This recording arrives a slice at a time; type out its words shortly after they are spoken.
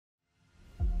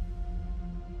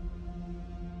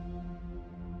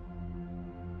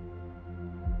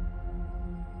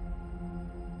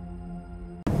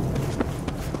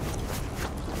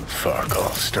clusterfuck all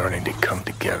starting to come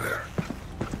together.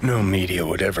 No media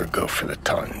would ever go for the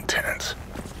Taunton tents.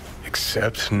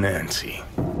 Except Nancy.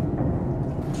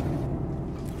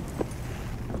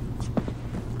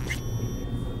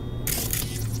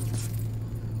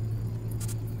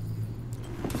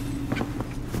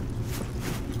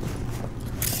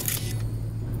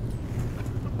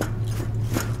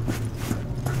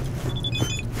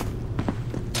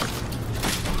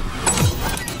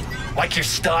 Like your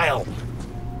style.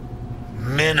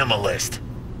 Minimalist.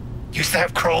 Used to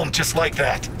have chrome just like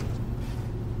that.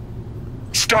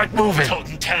 Start moving.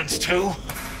 Toting tents too?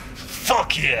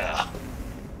 Fuck yeah.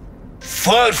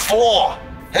 Third floor.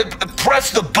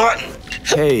 Press the button.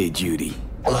 Hey, Judy.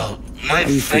 My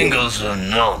fingers are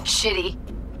numb. Shitty,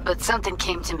 but something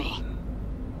came to me.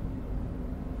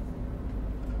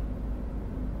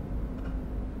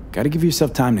 Gotta give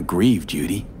yourself time to grieve,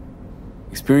 Judy.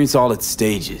 Experience all its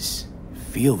stages.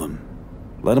 Feel them.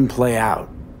 Let them play out.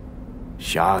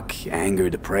 Shock, anger,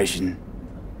 depression.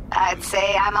 I'd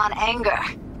say I'm on anger.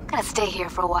 I'm gonna stay here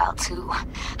for a while, too.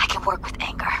 I can work with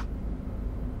anger.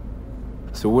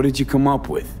 So what did you come up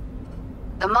with?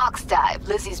 The Mox Dive,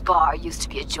 Lizzie's bar, used to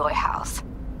be a joy house.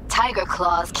 Tiger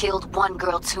Claws killed one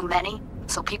girl too many,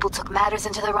 so people took matters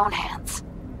into their own hands.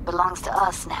 Belongs to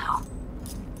us now.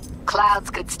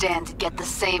 Clouds could stand to get the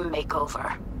same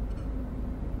makeover.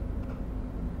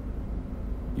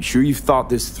 You sure you've thought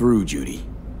this through, Judy?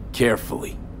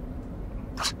 Carefully.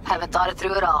 Haven't thought it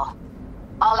through at all.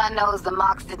 All I know is the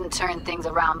Mox didn't turn things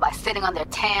around by sitting on their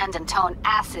tanned and toned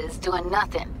asses doing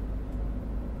nothing.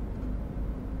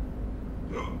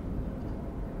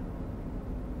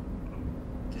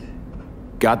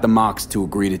 Got the Mox to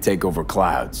agree to take over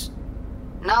Clouds.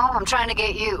 No, I'm trying to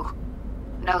get you.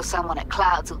 Know someone at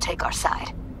Clouds who'll take our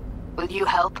side. Will you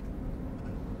help?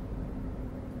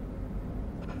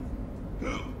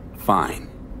 Fine.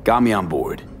 Got me on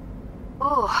board.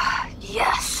 Ooh,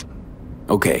 yes.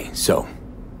 Okay, so,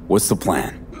 what's the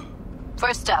plan?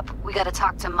 First up, we gotta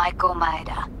talk to Maiko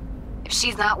Maeda. If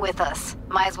she's not with us,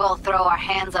 might as well throw our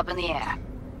hands up in the air.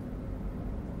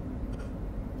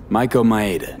 Maiko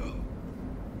Maeda.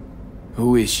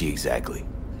 Who is she exactly?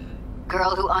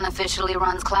 Girl who unofficially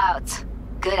runs Clouds.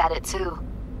 Good at it, too.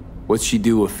 What's she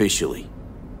do officially?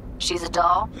 She's a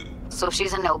doll, so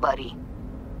she's a nobody.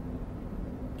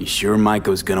 You sure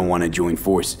Maiko's gonna want to join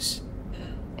forces?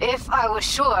 If I was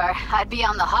sure, I'd be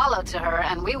on the hollow to her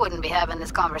and we wouldn't be having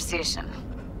this conversation.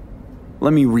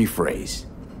 Let me rephrase.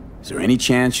 Is there any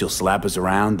chance she'll slap us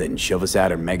around, then shove us out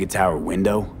her mega tower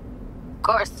window? Of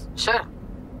course, sure.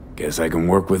 Guess I can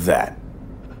work with that.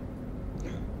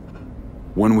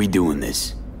 When we doing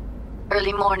this?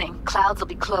 Early morning, Clouds will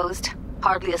be closed.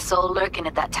 Hardly a soul lurking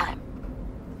at that time.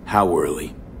 How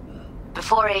early?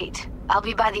 Before 8. I'll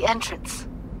be by the entrance.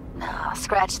 No,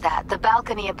 scratch that. The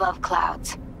balcony above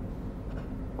Clouds.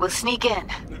 We'll sneak in.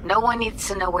 No one needs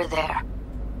to know we're there.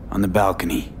 On the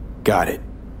balcony. Got it.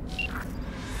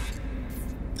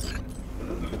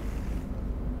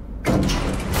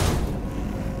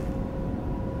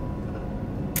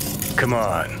 Come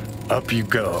on, up you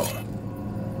go.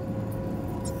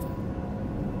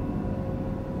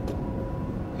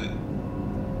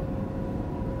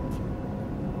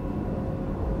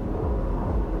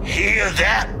 Hear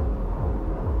that?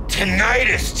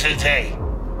 Tinnitus today.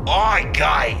 Aye,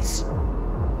 guys.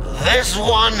 This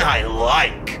one I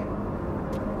like.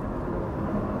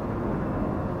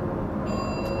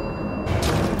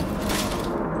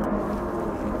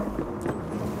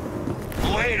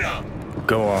 Wait up.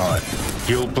 Go on.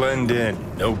 You'll blend in,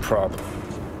 no problem.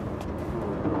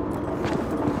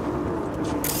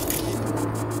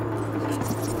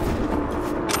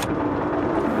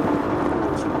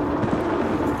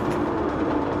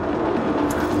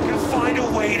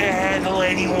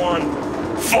 Anyone?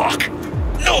 Fuck!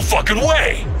 No fucking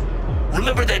way!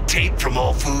 Remember that tape from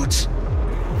All Foods?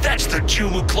 That's the Jew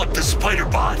who clucked the spider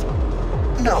bot.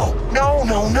 No.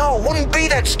 Wouldn't be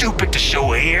that stupid to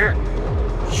show here.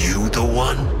 You the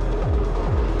one?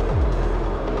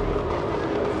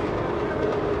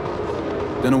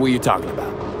 Don't know what you're talking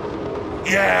about.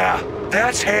 Yeah,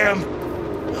 that's him.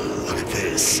 Look at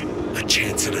this. A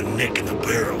chance at a nick in the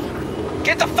barrel.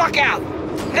 Get the fuck out!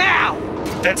 Now!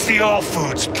 That's the All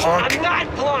Foods, punk. I'm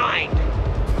not blind!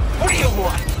 What do you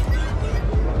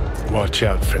want? Watch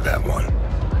out for that one.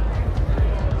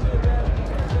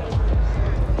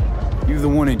 You the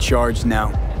one in charge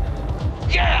now?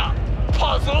 Yeah!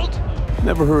 Puzzled?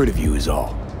 Never heard of you is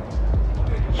all.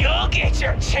 You'll get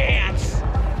your chance!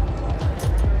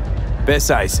 Bess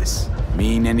Isis.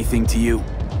 Mean anything to you?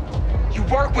 You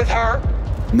work with her?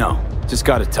 No, just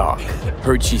gotta talk.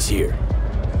 Heard she's here.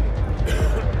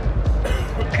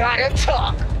 Gotta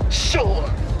talk, sure.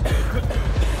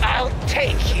 I'll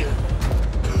take you.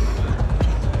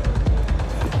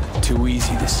 Too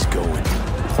easy, this is going.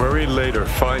 Worry later.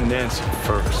 Find Nancy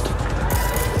first.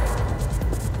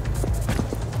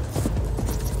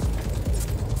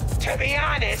 To be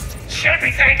honest, should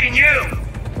be thanking you.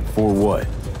 For what?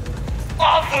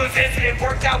 All Foods incident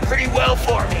worked out pretty well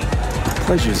for me.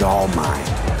 Pleasure's all mine.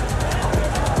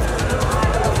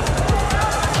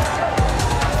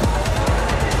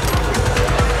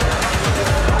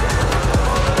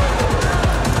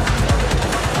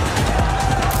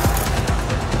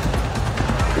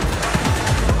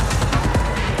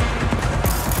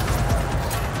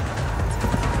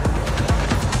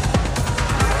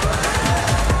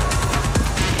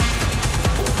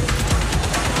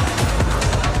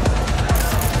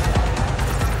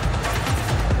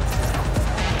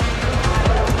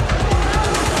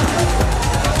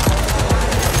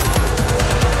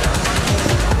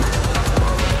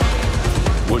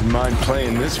 Wouldn't mind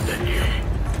playing this venue.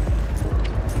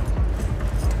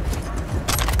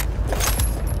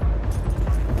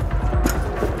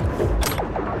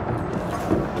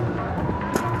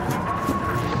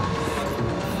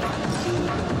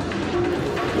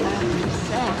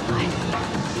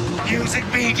 Music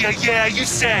media, yeah, you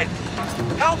said.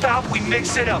 How about we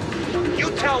mix it up? You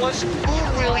tell us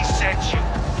who really sent you.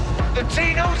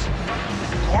 Latinos?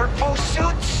 Corpo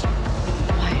suits?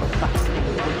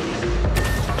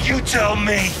 You tell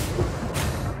me.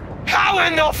 How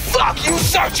in the fuck you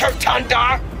search her,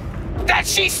 Tundar? That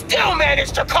she still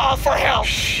managed to call for help?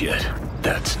 Shit,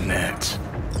 that's Nance.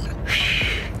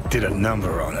 Did a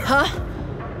number on her. Huh?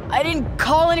 I didn't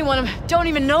call anyone. I don't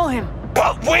even know him.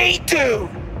 But we do!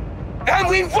 And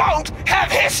we won't have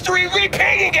history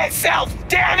repeating itself,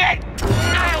 damn it!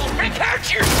 I'll rip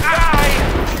out your eye!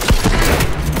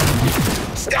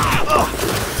 Stop!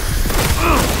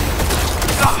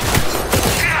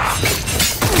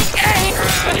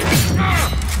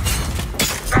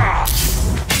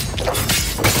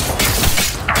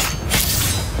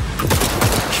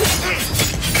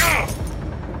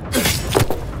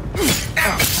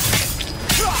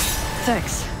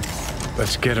 Thanks.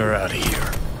 Let's get her out of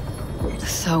here.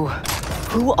 So,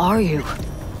 who are you?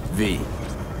 V.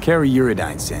 Carrie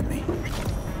Uridine sent me.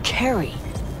 Carrie.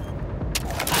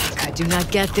 Fuck, I do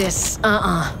not get this.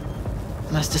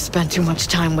 Must have spent too much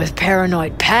time with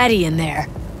paranoid Patty in there.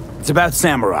 It's about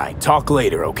Samurai. Talk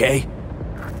later, okay?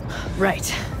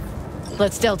 Right.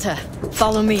 Let's Delta.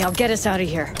 Follow me, I'll get us out of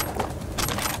here.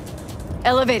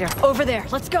 Elevator, over there.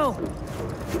 Let's go.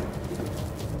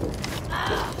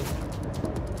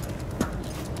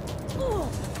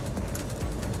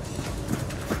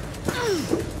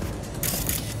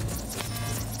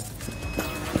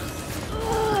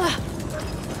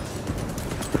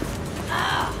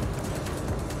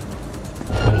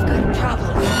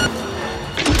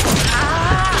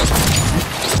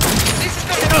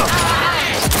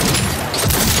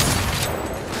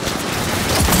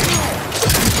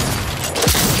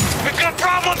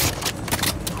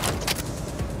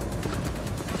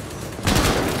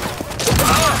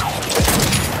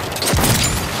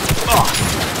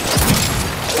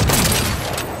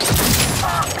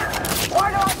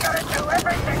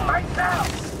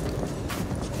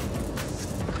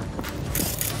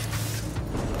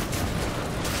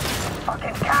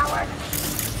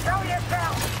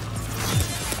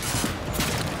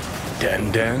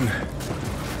 Den?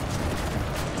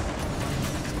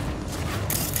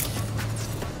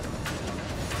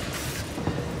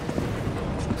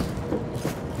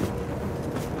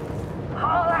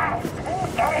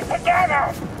 Get it together!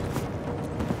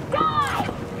 Die!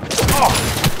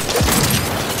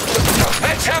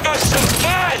 Let's have us some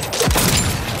fun!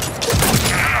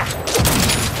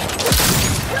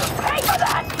 You pay for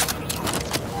that!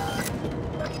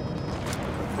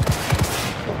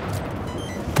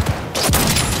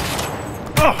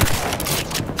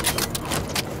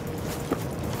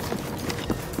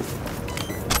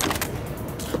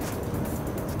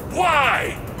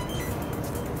 Why?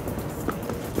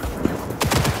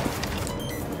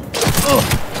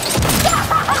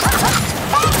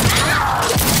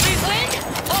 We win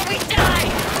or we die!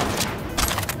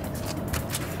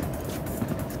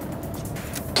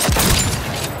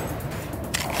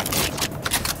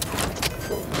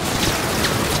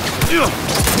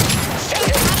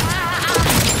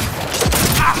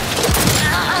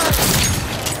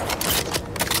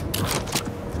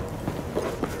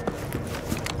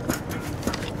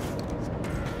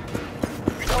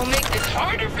 Don't make this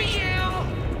harder for you!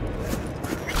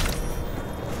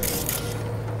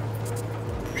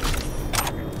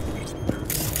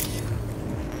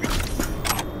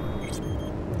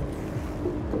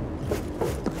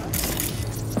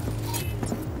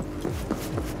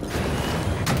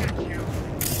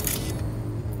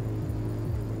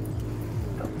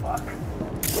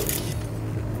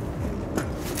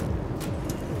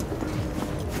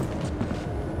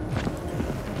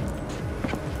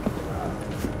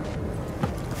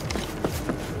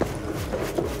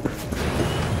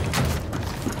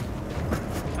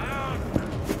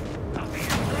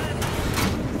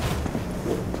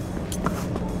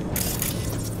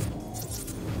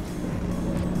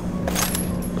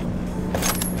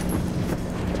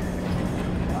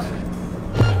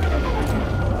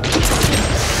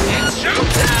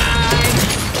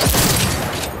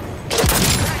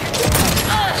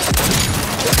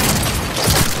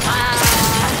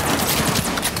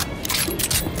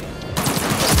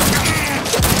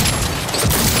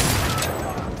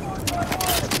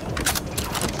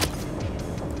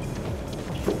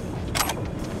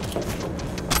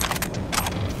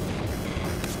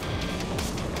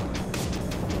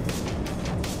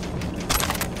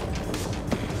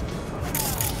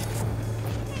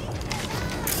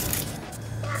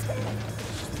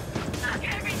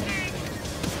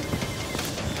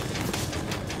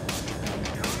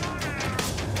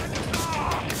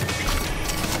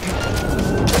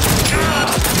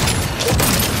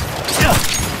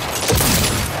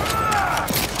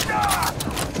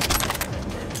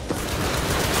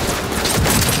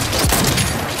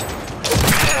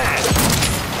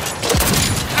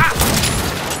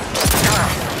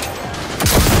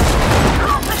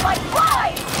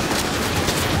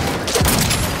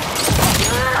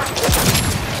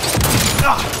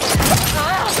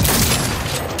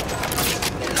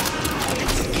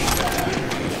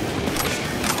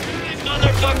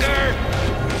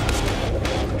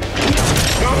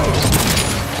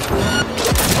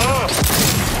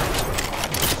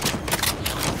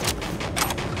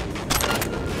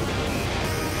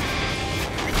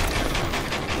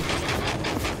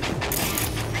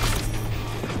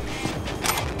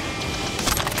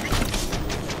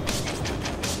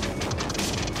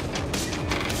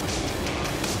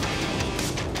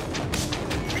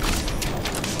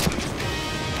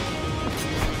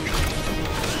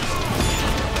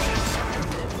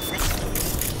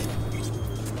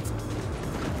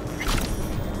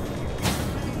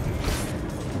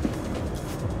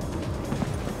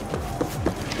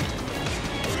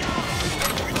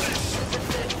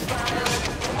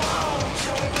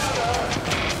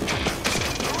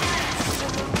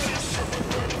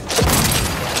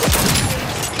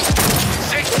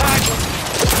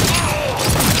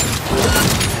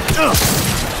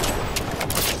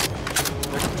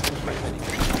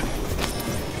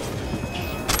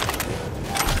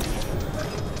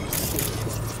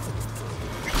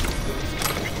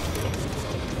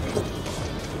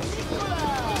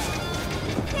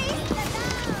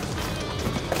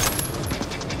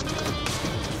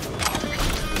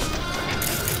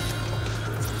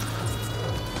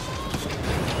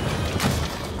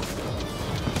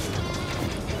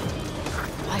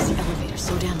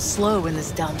 slow in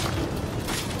this dump.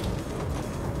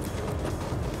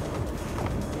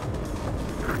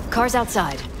 Car's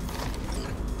outside.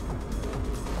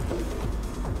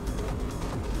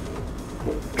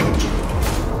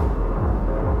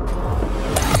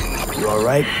 You all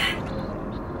right?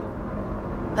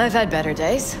 I've had better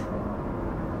days.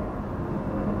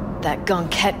 That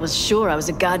gunkette was sure I was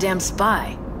a goddamn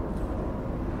spy.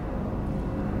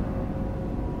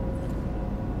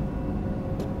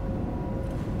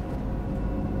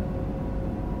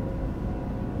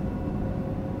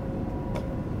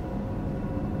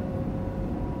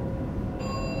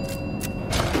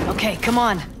 Okay, come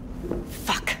on.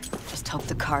 Fuck. Just hope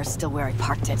the car's still where I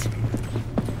parked it.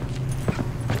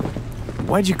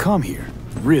 Why'd you come here?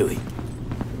 Really?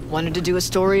 Wanted to do a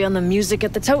story on the music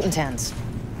at the Totentans.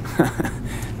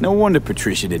 No wonder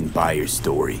Patricia didn't buy your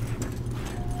story.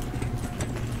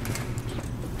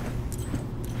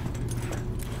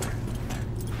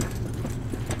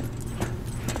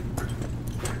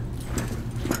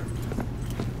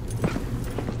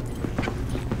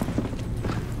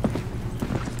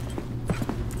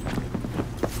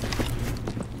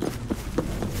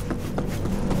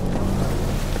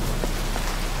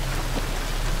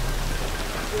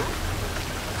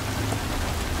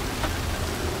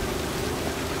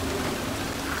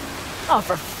 Oh,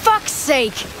 for fuck's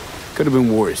sake! Could have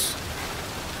been worse.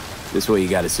 This way you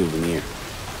got a souvenir.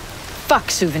 Fuck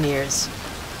souvenirs.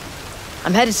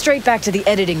 I'm headed straight back to the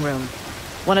editing room.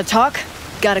 Wanna talk?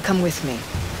 Gotta come with me.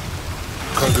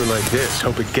 Hunger like this,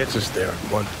 hope it gets us there in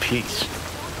one piece.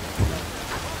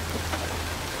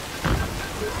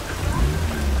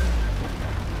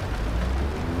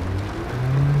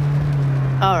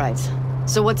 All right.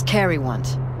 So what's Carrie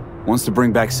want? Wants to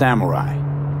bring back Samurai.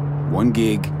 One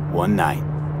gig, one night.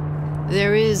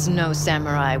 There is no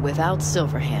samurai without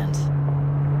Silverhand.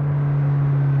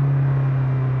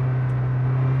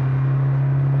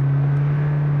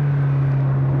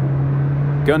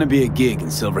 Gonna be a gig in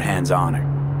Silverhand's honor.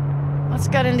 What's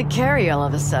got into Carrie all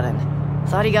of a sudden?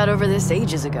 Thought he got over this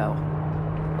ages ago.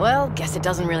 Well, guess it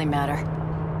doesn't really matter.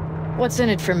 What's in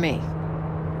it for me?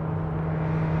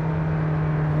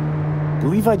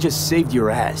 Believe I just saved your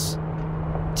ass.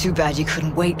 Too bad you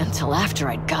couldn't wait until after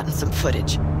I'd gotten some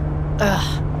footage.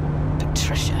 Ugh.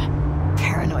 Patricia.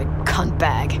 Paranoid cunt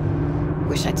bag.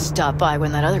 Wish I'd stopped by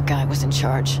when that other guy was in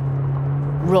charge.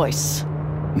 Royce.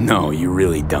 No, you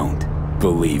really don't.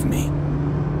 Believe me.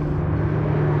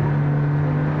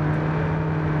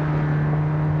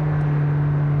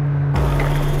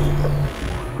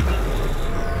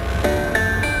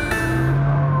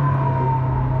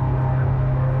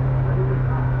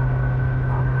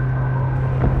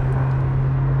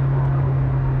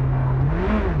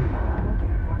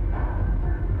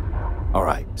 All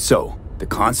right, so, the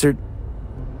concert?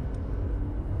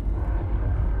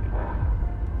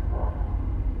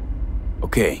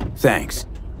 Okay, thanks.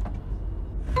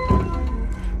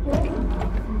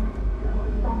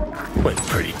 Went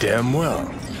pretty damn well.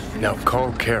 Now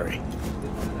call Carrie.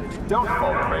 Don't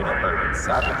fall prey to urban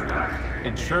savagery.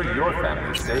 Ensure your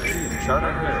family's safety in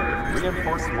Charter Hill with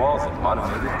reinforced walls and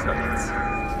automated turrets.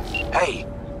 Hey,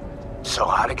 so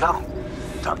how'd it go?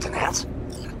 Talk to Nance?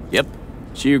 Yep,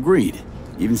 she agreed.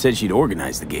 Even said she'd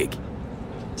organize the gig.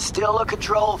 Still a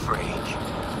control freak.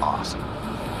 Awesome.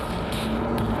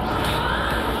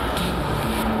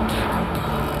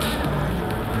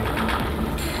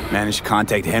 Managed to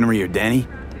contact Henry or Denny?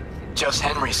 Just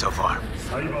Henry so far.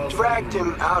 Dragged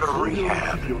him out of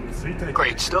rehab.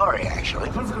 Great story, actually.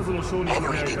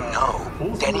 Henry didn't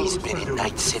know. Denny's been in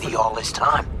Night City all this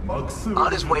time.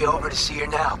 On his way over to see her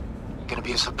now. Gonna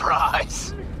be a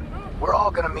surprise. We're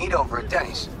all gonna meet over at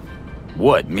Denny's.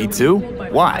 What, me too?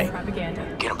 Why?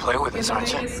 Gonna play with us,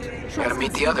 aren't you? Gotta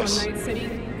meet the others.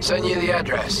 Send you the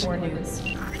address.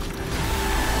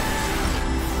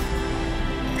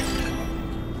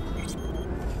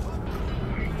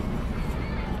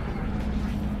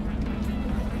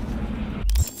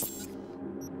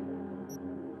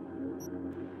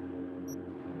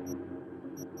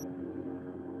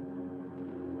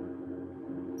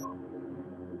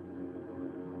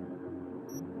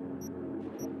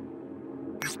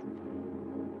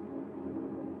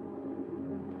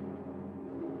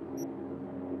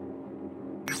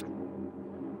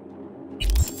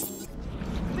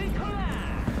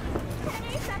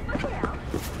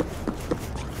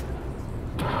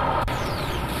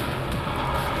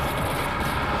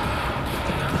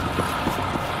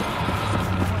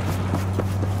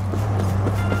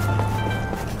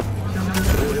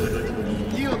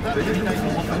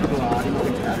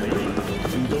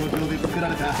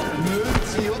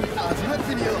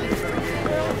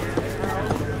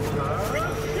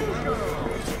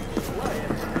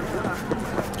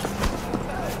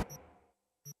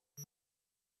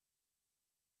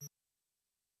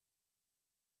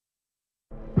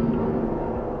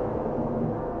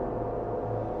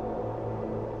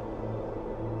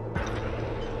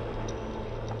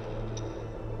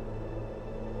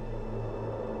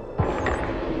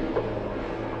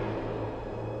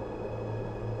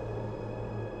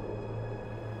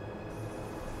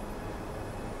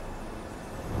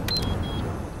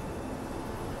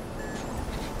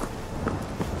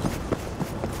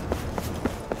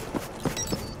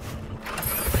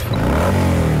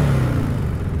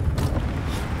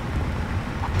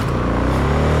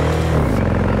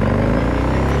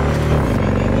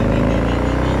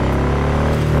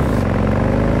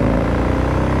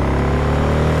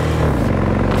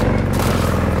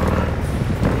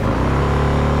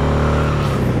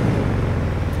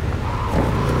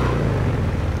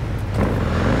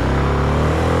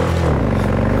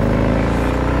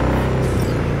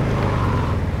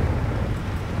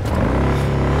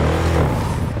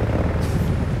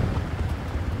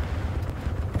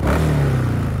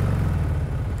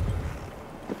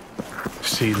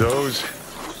 See those?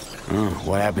 Oh,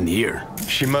 what happened here?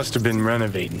 She must have been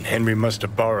renovating. Henry must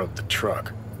have borrowed the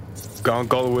truck.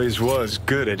 Gonk always was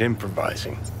good at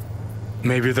improvising.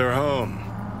 Maybe they're home.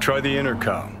 Try the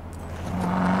intercom.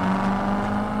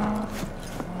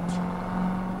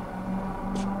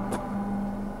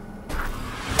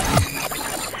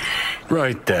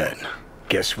 Right then.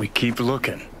 Guess we keep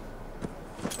looking.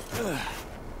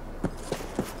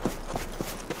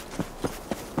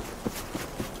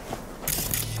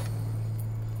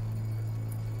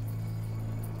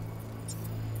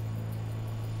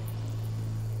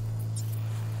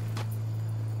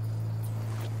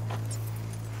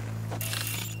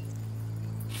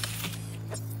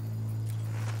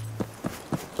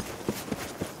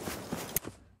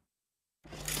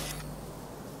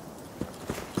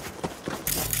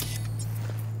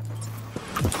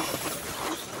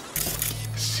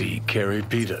 See, Carrie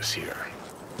beat us here.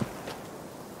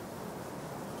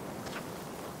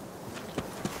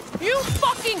 You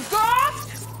fucking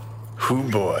goth! Hoo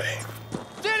boy.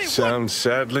 Danny, Sounds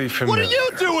sadly what familiar. are you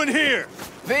doing here?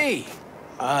 V,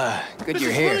 good This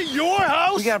you're is here. really your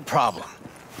house? We got a problem.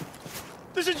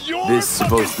 This is your This is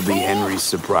supposed to be fucking home? Henry's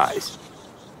surprise.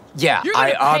 Yeah, You're gonna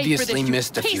I pay for obviously this, you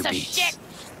missed a piece few of beats. shit.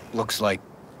 Looks like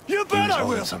You he bet was I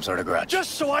holding will. some sort of grudge.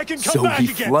 Just so I can come So back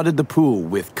he again. flooded the pool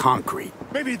with concrete.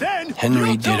 Maybe then Henry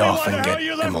you'll did tell me why often the hell get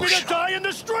you left me to emotional. die in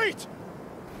the street.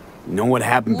 You know what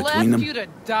happened between Left them? you to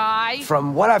die?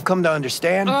 From what I've come to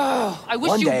understand, Ugh, I wish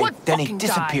one you day, would then he fucking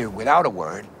disappeared without a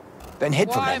word, then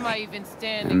hid from Why am I Henry. even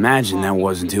standing? Imagine that Fucking-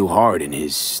 wasn't too hard in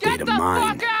his state Get of the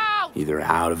mind. fuck out! Either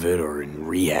out of it or in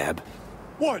rehab.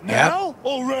 What now?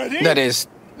 Already? That is,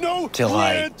 no till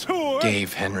I grand tour.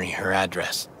 gave Henry her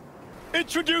address.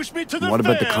 Introduce me to the What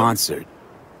about the fam. concert?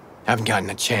 Haven't gotten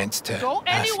a chance to Go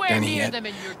ask anywhere Denny near yet. them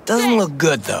and you're Doesn't dead. look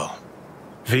good, though.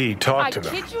 V, talk I to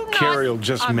them. kid you not. Carrie'll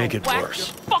just I'ma make it whack worse.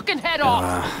 Your fucking head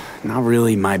off. Not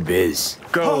really my biz.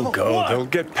 Go, Oh, go. what? They'll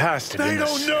get past it They in a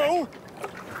don't sec. know.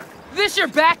 This your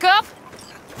backup?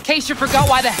 In case you forgot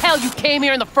why the hell you came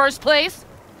here in the first place?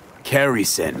 Carrie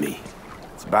sent me.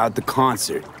 It's about the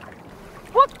concert.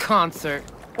 What concert?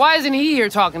 Why isn't he here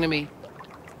talking to me?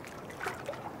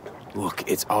 Look,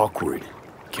 it's awkward.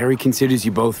 Carrie considers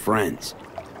you both friends.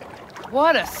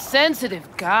 What a sensitive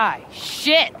guy.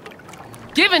 Shit.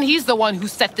 Given he's the one who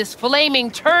set this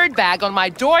flaming turd bag on my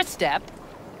doorstep,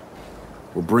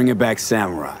 We'll bring it back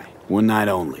samurai. One night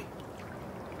only.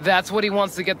 that's what he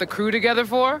wants to get the crew together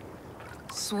for?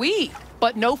 Sweet,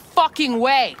 but no fucking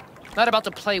way. Not about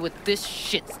to play with this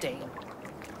shit stain.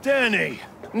 Danny.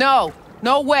 No,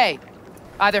 no way.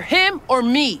 Either him or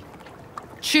me.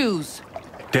 Choose.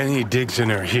 Denny digs in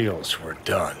her heels. We're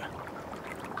done.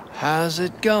 How's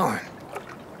it going?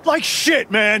 Like shit,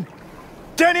 man.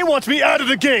 Danny wants me out of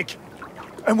the gig.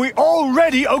 And we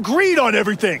already agreed on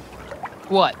everything.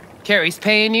 What? Carrie's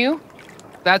paying you?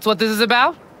 That's what this is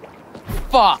about?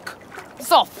 Fuck.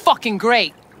 It's all fucking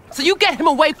great. So you get him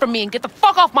away from me and get the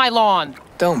fuck off my lawn.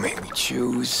 Don't make me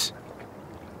choose.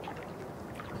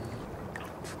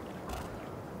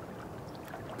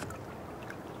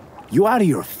 You out of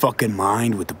your fucking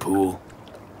mind with the pool?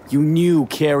 You knew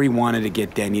Carrie wanted to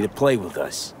get Denny to play with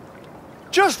us.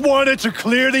 Just wanted to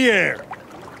clear the air.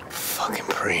 Fucking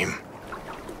Preem.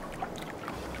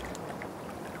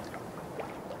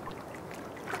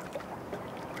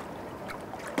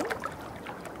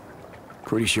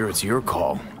 Pretty sure it's your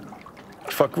call.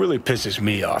 Fuck really pisses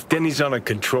me off. Denny's on a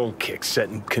control kick,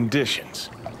 setting conditions.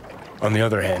 On the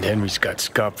other hand, Henry's got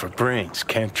scop for brains.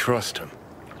 Can't trust him.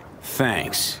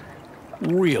 Thanks.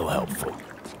 Real helpful.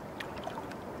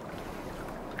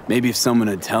 Maybe if someone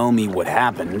would tell me what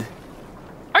happened,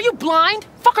 Are you blind?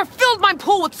 Fucker filled my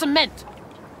pool with cement.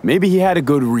 maybe he had a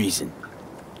good reason.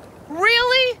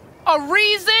 Really? A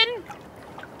reason?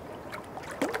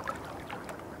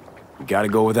 You gotta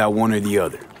go with that one or the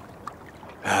other.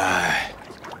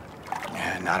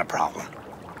 Yeah, not a problem.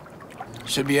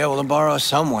 Should be able to borrow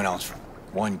someone else for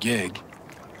one gig.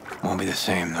 Won't be the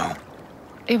same, though.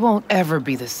 It won't ever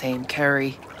be the same,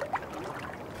 Carrie.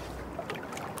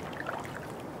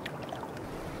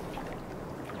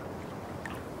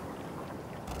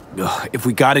 Ugh, if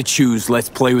we gotta choose, let's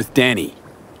play with Denny.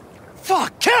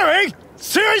 Fuck, Carrie?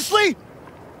 Seriously?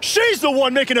 She's the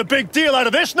one making a big deal out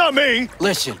of this, not me.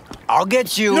 Listen, I'll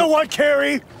get you. You know what,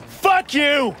 Carrie? Fuck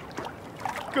you!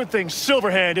 Good thing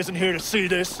Silverhand isn't here to see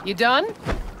this. You done?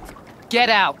 Get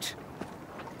out.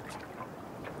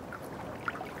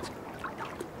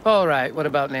 All right, what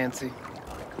about Nancy?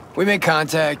 We make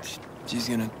contact. She's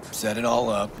gonna set it all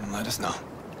up and let us know.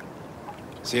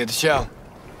 See you at the show.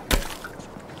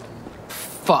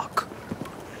 Fuck.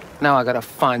 Now I gotta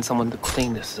find someone to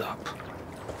clean this up.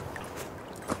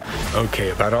 Okay,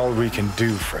 about all we can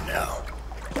do for now.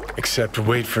 Except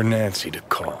wait for Nancy to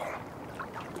call.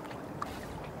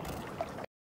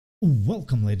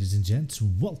 Welcome, ladies and gents,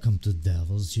 welcome to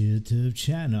Devil's YouTube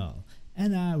channel,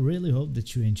 and I really hope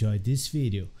that you enjoyed this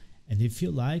video, and if you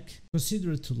like,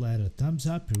 consider to let a thumbs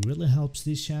up, it really helps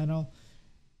this channel,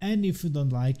 and if you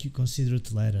don't like, you consider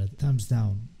to let a thumbs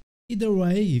down. Either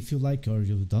way, if you like or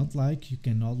you don't like, you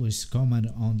can always comment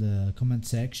on the comment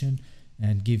section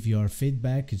and give your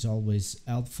feedback. It's always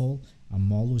helpful.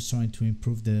 I'm always trying to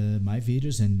improve my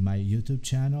videos and my YouTube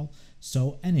channel,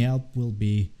 so any help will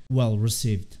be well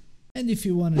received. And if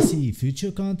you want to see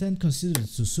future content, consider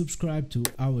to subscribe to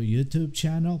our YouTube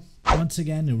channel. Once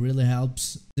again, it really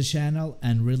helps the channel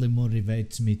and really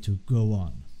motivates me to go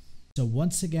on. So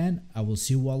once again, I will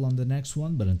see you all on the next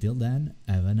one, but until then,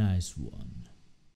 have a nice one.